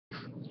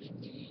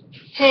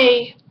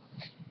Hey,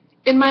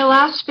 in my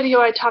last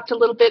video I talked a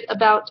little bit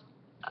about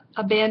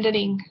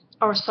abandoning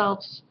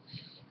ourselves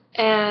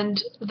and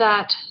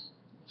that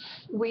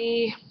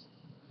we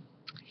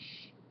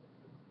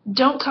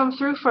don't come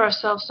through for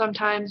ourselves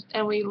sometimes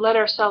and we let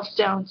ourselves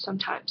down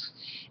sometimes.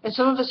 And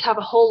some of us have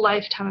a whole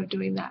lifetime of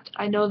doing that.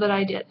 I know that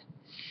I did.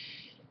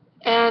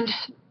 And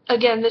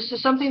again, this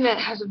is something that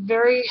has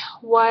very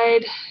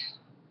wide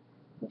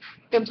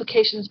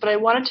implications, but I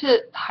wanted to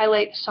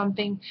highlight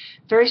something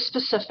very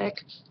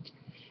specific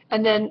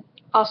and then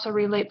also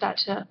relate that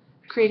to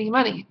creating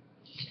money.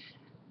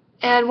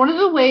 And one of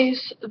the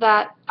ways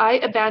that I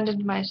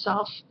abandoned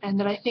myself, and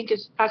that I think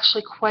is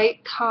actually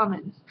quite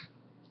common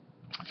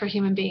for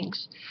human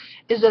beings,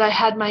 is that I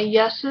had my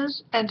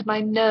yeses and my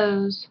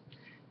nos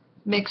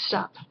mixed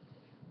up.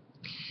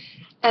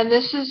 And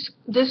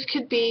this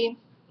could be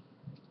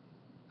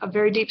a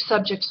very deep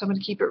subject, so I'm going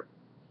to keep it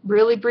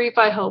really brief,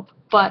 I hope.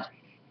 But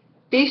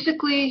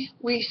basically,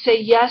 we say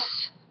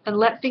yes and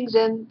let things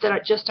in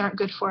that just aren't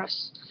good for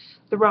us.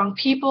 The wrong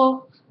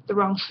people, the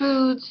wrong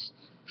foods,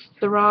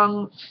 the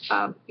wrong,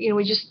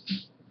 we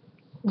just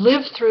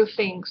live through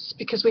things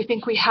because we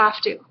think we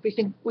have to. We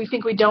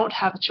think we don't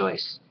have a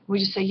choice. We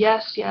just say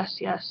yes, yes,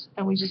 yes,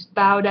 and we just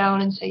bow down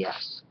and say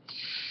yes.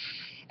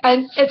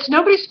 And it's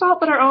nobody's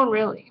fault but our own,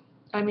 really.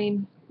 I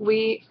mean,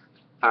 we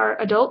are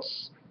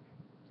adults,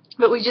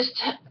 but we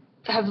just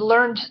have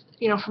learned,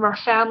 from our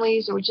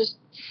families, or we just,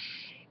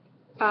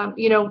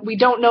 we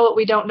don't know what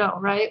we don't know,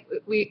 right?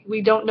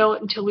 We don't know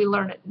it until we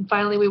learn it, and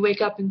finally we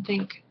wake up and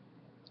think,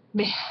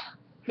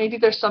 maybe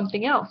there's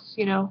something else,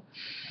 And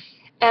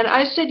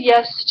I said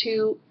yes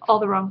to all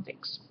the wrong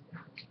things.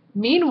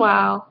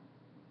 Meanwhile,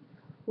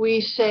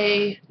 we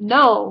say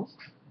no.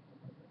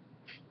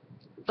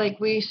 Like,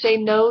 we say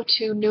no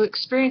to new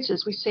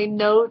experiences. We say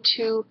no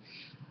to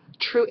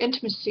true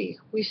intimacy.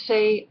 We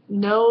say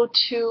no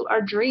to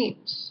our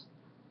dreams.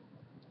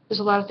 There's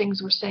a lot of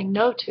things we're saying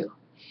no to.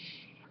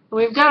 And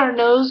we've got our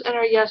no's and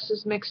our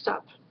yeses mixed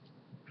up.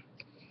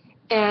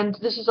 And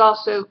this is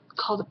also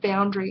called a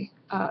boundary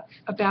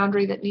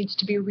that needs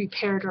to be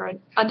repaired, or an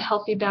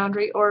unhealthy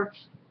boundary, or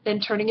then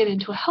turning it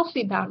into a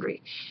healthy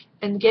boundary.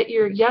 And get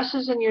your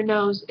yeses and your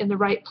nos in the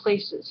right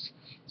places.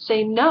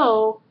 Say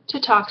no to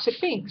toxic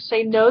things.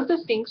 Say no to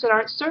the things that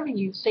aren't serving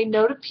you. Say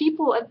no to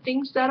people and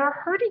things that are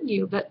hurting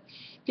you,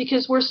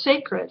 because we're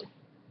sacred.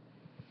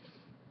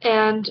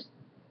 And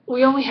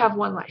we only have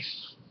one life.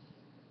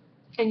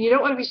 And you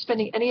don't want to be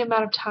spending any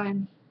amount of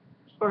time,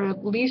 or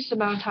at least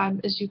amount of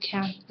time as you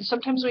can. And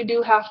sometimes we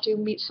do have to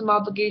meet some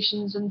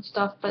obligations and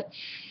stuff, but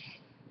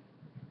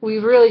we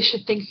really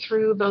should think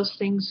through those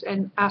things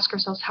and ask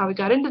ourselves how we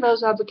got into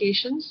those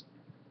obligations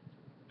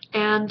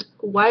and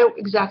why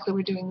exactly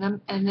we're doing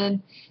them, and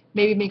then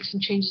maybe make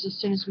some changes as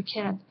soon as we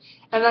can.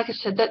 And like I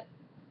said, that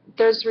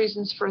there's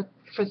reasons for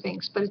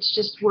things, but it's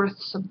just worth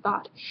some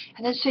thought.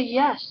 And then say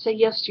yes. Say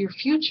yes to your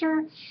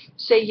future.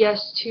 Say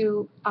yes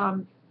to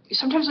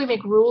sometimes we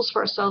make rules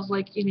for ourselves,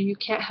 like, you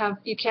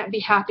can't be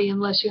happy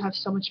unless you have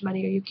so much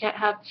money, or you can't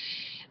have,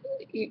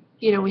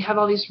 we have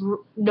all these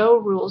no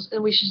rules,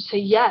 and we should say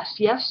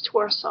yes to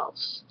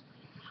ourselves,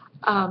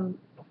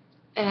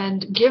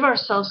 and give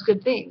ourselves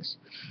good things.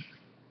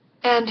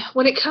 And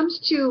when it comes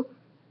to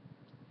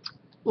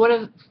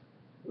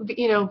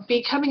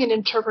becoming an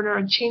entrepreneur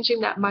and changing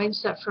that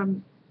mindset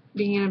from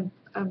being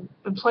an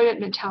employment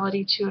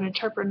mentality to an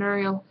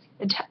entrepreneurial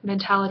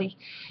mentality,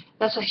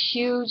 that's a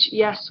huge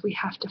yes we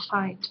have to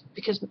find,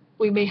 because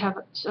we may have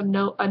a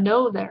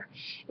no there.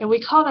 And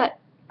we call that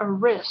a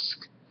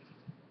risk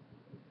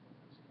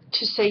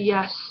to say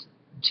yes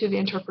to the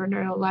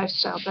entrepreneurial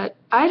lifestyle. But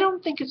I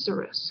don't think it's a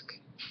risk.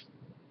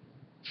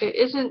 It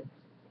isn't,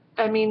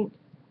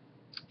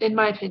 in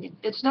my opinion,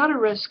 it's not a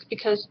risk,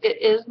 because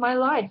it is my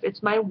life.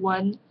 It's my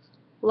one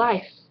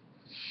life.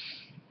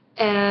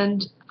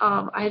 And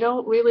I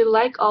don't really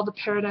like all the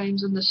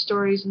paradigms and the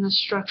stories and the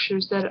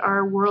structures that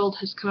our world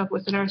has come up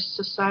with and our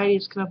society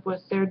has come up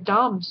with. They're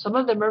dumb. Some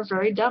of them are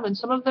very dumb, and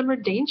some of them are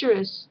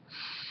dangerous.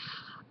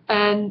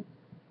 And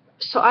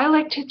so I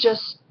like to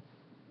just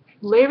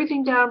lay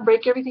everything down,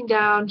 break everything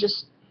down,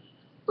 just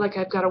like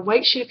I've got a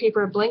white sheet of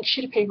paper, a blank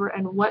sheet of paper,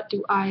 and what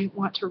do I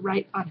want to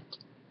write on it?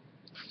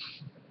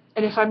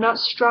 And if I'm not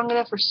strong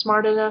enough or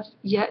smart enough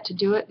yet to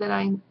do it,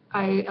 then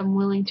I am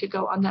willing to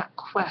go on that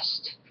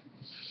quest.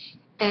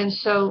 And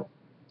so,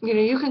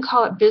 you can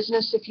call it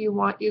business if you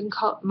want. You can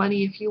call it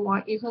money if you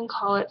want. You can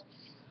call it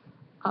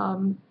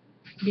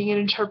being an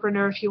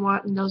entrepreneur if you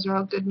want, and those are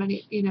all good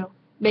money,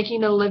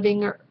 making a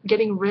living or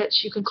getting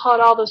rich. You can call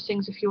it all those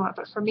things if you want.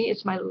 But for me,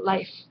 it's my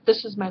life.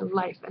 This is my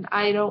life. And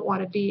I don't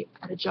want to be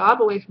at a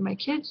job away from my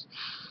kids.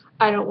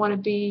 I don't want to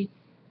be,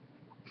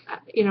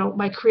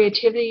 my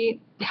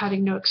creativity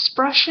having no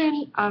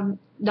expression,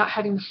 not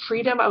having the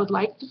freedom. I would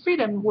like the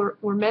freedom.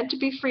 We're meant to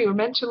be free. We're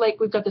meant to,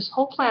 we've got this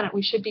whole planet.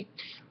 We should be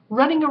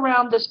running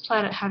around this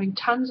planet having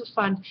tons of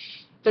fun.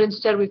 But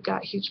instead, we've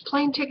got huge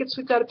plane tickets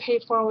we've got to pay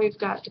for, and we've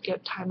got to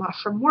get time off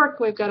from work.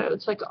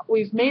 It's like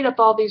we've made up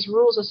all these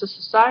rules as a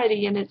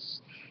society, and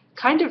it's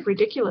kind of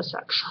ridiculous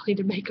actually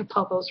to make up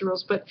all those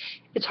rules, but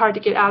it's hard to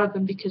get out of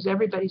them because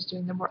everybody's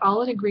doing them. We're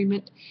all in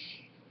agreement,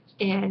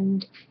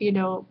 and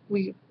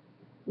we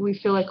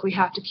feel like we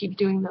have to keep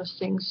doing those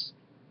things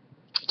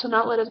to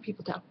not let other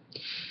people down.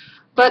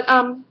 But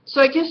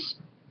so I guess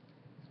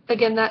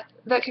again that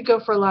could go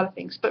for a lot of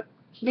things, but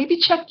maybe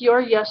check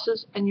your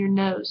yeses and your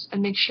nos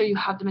and make sure you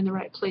have them in the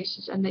right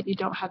places and that you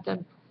don't have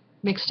them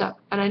mixed up.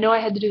 And I know I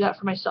had to do that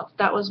for myself.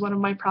 That was one of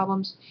my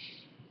problems,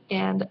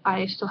 and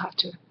I still have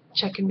to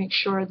check and make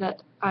sure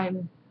that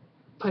I'm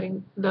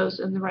putting those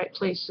in the right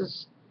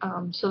places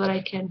so that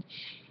I can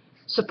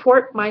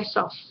support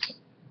myself,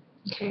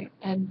 okay,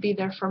 and be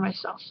there for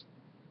myself.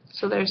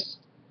 So there's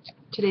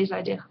today's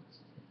idea.